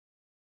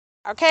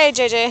Okay,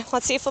 JJ,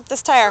 let's see you flip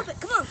this tire.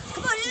 Come on,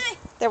 JJ.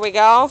 There we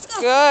go.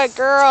 Good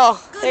girl.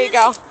 There you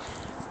go.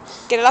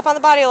 Get it up on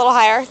the body a little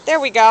higher. There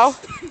we go.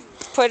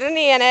 Put a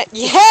knee in it.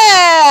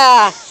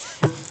 Yeah!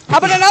 How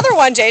about another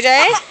one,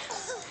 JJ?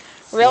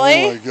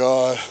 Really? Oh my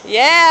God.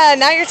 Yeah,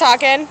 now you're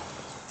talking.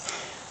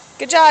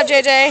 Good job,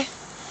 JJ.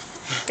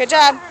 Good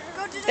job.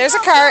 There's a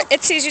car.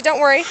 It sees you. Don't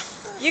worry.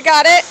 You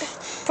got it.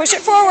 Push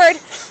it forward.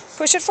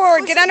 Push it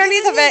forward. Get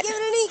underneath of it. Give it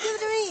a knee. Give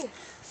it a knee.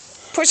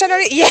 Push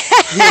underneath.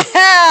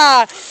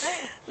 Yeah!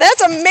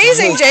 That's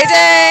amazing,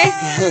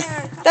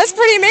 JJ. That's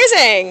pretty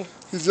amazing.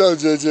 Good job,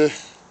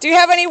 JJ. Do you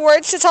have any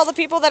words to tell the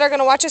people that are going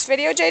to watch this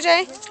video,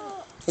 JJ?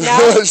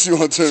 No? She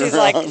won't turn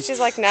around. She's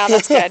like, no,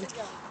 that's good.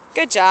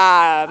 Good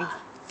job.